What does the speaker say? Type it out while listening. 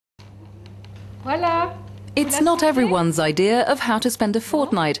Voilà. It's not everyone's idea of how to spend a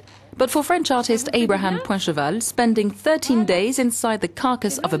fortnight, but for French artist Abraham Poincheval, spending 13 days inside the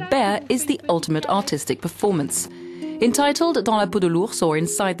carcass of a bear is the ultimate artistic performance. Entitled Dans la peau de l'ours, or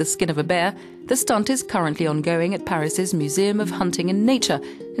Inside the Skin of a Bear, the stunt is currently ongoing at Paris's Museum of Hunting and Nature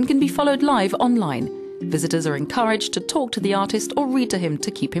and can be followed live online. Visitors are encouraged to talk to the artist or read to him to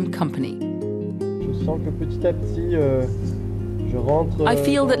keep him company. I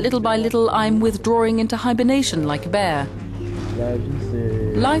feel that little by little I'm withdrawing into hibernation like a bear.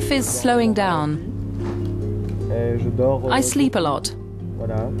 Life is slowing down. I sleep a lot.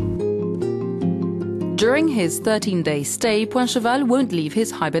 During his 13-day stay, Poincheval won't leave his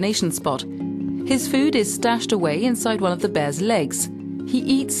hibernation spot. His food is stashed away inside one of the bear's legs. He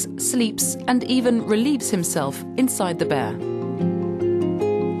eats, sleeps, and even relieves himself inside the bear.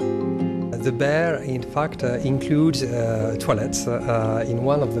 The bear, in fact, includes toilets in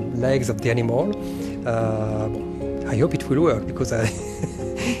one of the legs of the animal. I hope it will work, because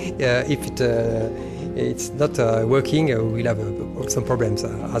if it's not working, we'll have some problems,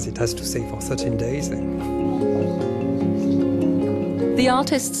 as it has to stay for 13 days. The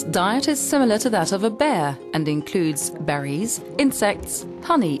artist's diet is similar to that of a bear and includes berries, insects,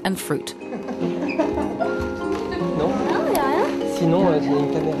 honey and fruit.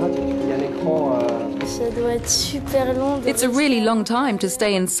 It's a really long time to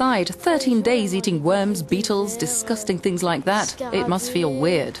stay inside, 13 days eating worms, beetles, disgusting things like that. It must feel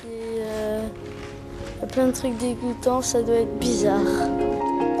weird.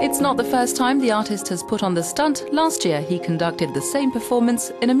 It's not the first time the artist has put on the stunt. Last year he conducted the same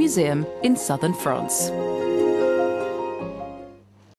performance in a museum in southern France.